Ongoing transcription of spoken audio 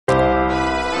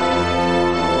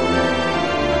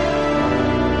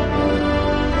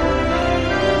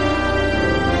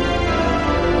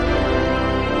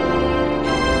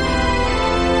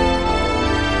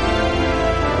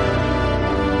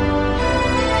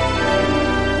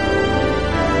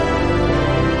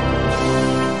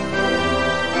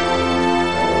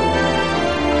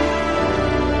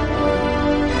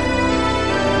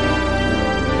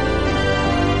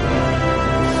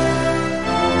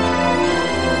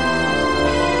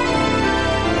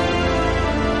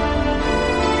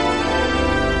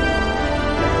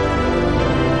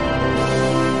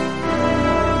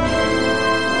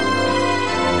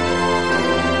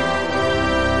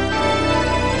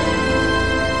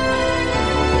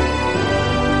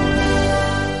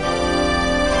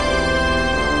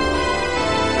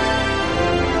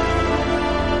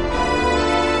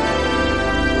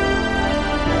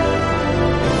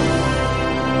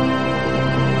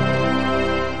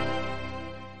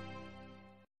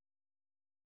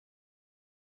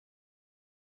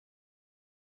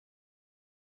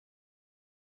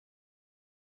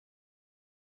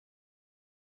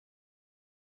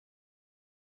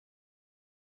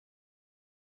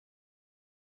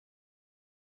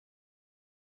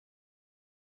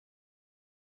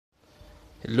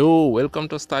Hello, welcome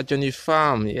to Star Journey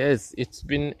Farm. Yes, it's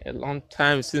been a long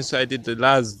time since I did the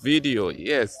last video.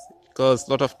 Yes, because a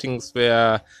lot of things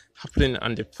were happening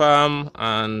on the farm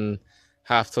and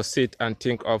have to sit and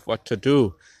think of what to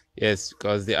do. Yes,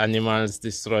 because the animals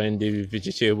destroying the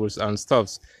vegetables and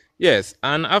stuffs. Yes,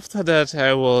 and after that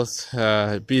I was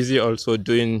busy also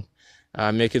doing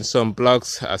making some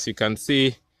blogs, as you can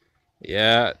see.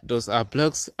 Yeah, those are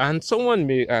blocks. And someone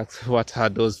may ask, what are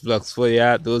those blocks for?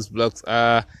 Yeah, those blocks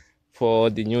are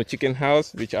for the new chicken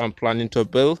house, which I'm planning to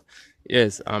build.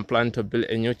 Yes, I'm planning to build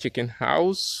a new chicken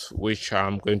house, which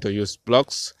I'm going to use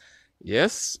blocks.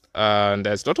 Yes, and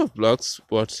there's a lot of blocks,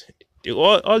 but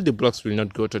all the blocks will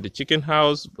not go to the chicken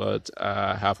house, but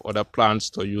I have other plans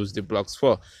to use the blocks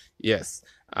for. Yes,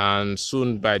 and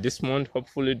soon by this month,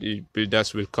 hopefully the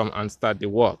builders will come and start the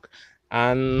work.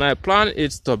 And my plan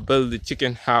is to build the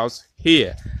chicken house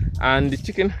here, and the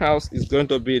chicken house is going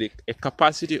to be a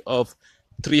capacity of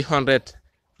 300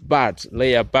 birds,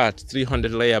 layer birds,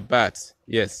 300 layer birds.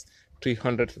 Yes,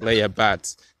 300 layer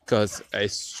birds, because a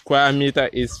square meter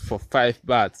is for 5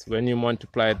 birds. When you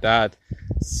multiply that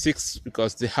 6,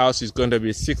 because the house is going to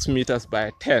be 6 meters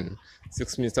by 10,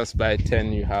 6 meters by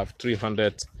 10, you have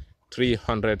 300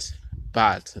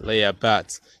 birds, layer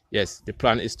birds. Yes, the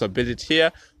plan is to build it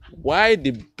here. Why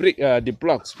the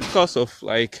blocks? Because of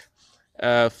like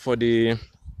for the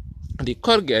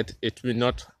corrugate, it will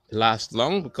not last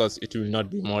long, because it will not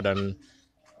be more than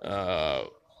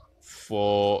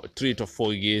for 3 to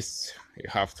 4 years. You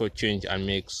have to change and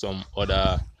make some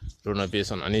other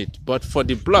renovation on it. But for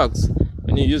the blocks,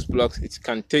 when you use blocks, it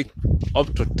can take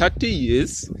up to 30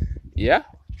 years. Yeah,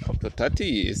 up to 30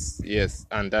 years. Yes,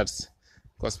 and that's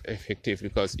cost effective,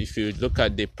 because if you look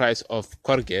at the price of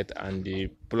corrugate and the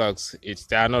blocks,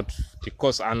 the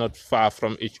costs are not far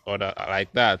from each other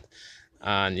like that.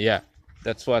 And yeah,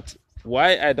 that's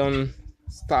why I don't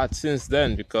start since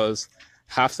then, because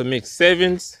I have to make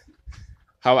savings.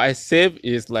 How I save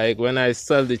is like when I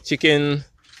sell the chicken,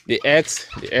 the eggs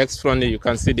from you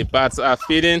can see the birds are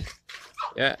feeding.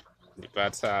 Yeah, the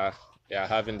birds are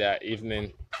having their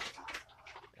evening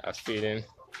feeding.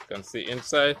 You can see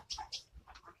inside.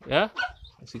 Yeah,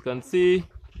 as you can see,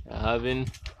 having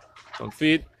some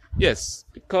feed. Yes,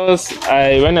 because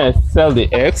when I sell the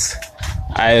eggs,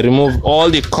 I remove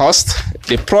all the cost.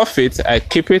 The profit, I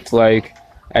keep it. Like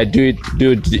I do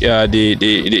buy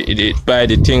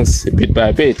the things bit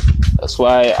by bit. That's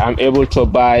why I'm able to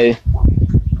buy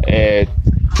a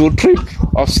 2 trip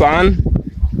of sand,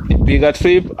 the bigger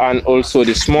trip, and also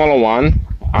the smaller one,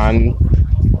 and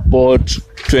bought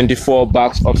 24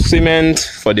 bags of cement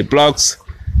for the blocks,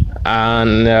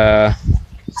 and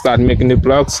start making the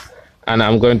blocks. And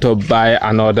I'm going to buy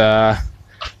another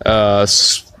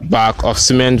bag of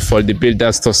cement for the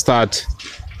builders to start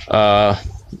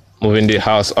moving the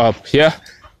house up here.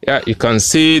 Yeah, you can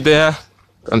see there,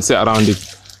 you can see around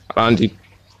the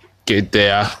gate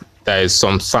there is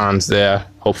some sand there.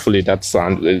 Hopefully that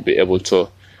sand will be able to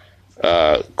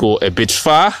go a bit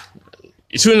far.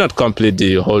 It will not complete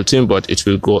the whole thing, but it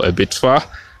will go a bit far.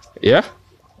 Yeah,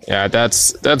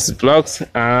 that's the blocks.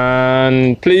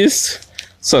 And please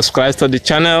subscribe to the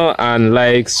channel and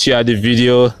like, share the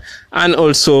video. And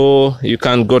also you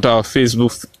can go to our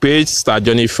Facebook page, Star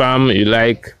Journey Farm.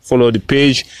 You follow the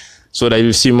page so that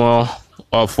you see more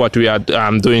of what we are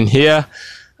doing here.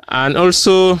 And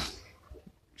also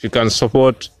you can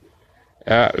support,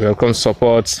 welcome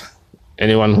support,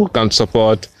 anyone who can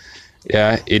support.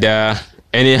 Either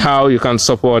anyhow you can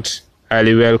support,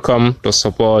 highly welcome to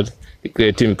support the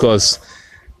creative, because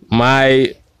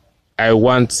I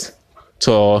want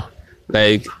to,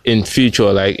 like in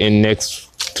future, like in next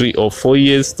 3 or 4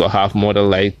 years, to have more than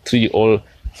like 3,000 or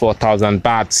 4,000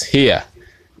 bats here.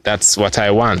 That's what I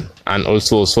want. And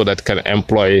also so that can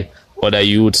employ other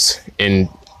youths in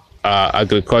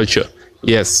agriculture.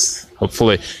 Yes,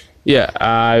 hopefully. Yeah,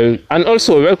 and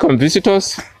also welcome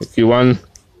visitors. If you want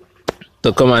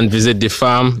to come and visit the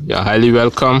farm, you're highly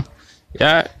welcome.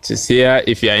 Yeah, it's here.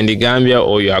 If you're in the Gambia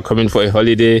or you are coming for a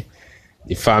holiday,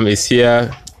 the farm is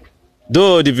here.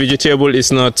 Though the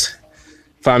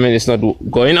farming is not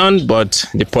going on, but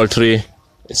the poultry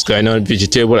is going on.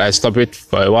 Vegetable, I stopped it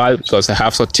for a while because I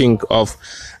have to think of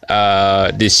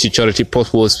the security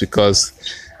purpose, because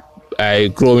I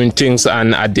growing things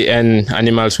and at the end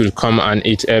animals will come and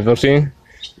eat everything.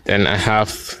 Then I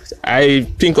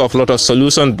think of a lot of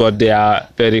solutions, but they are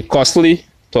very costly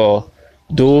to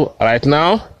do right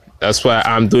now. That's why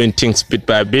I'm doing things bit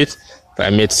by bit. I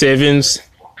made savings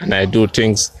and I do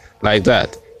things like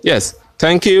that. Yes,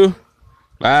 thank you.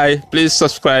 Bye. Please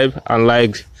subscribe and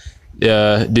like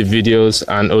the videos,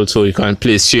 and also you can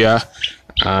please share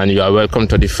and you are welcome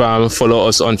to the farm. Follow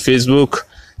us on Facebook,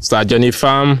 Star Journey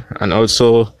Farm, and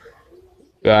also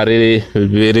we are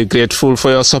really grateful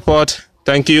for your support.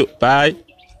 Thank you. Bye.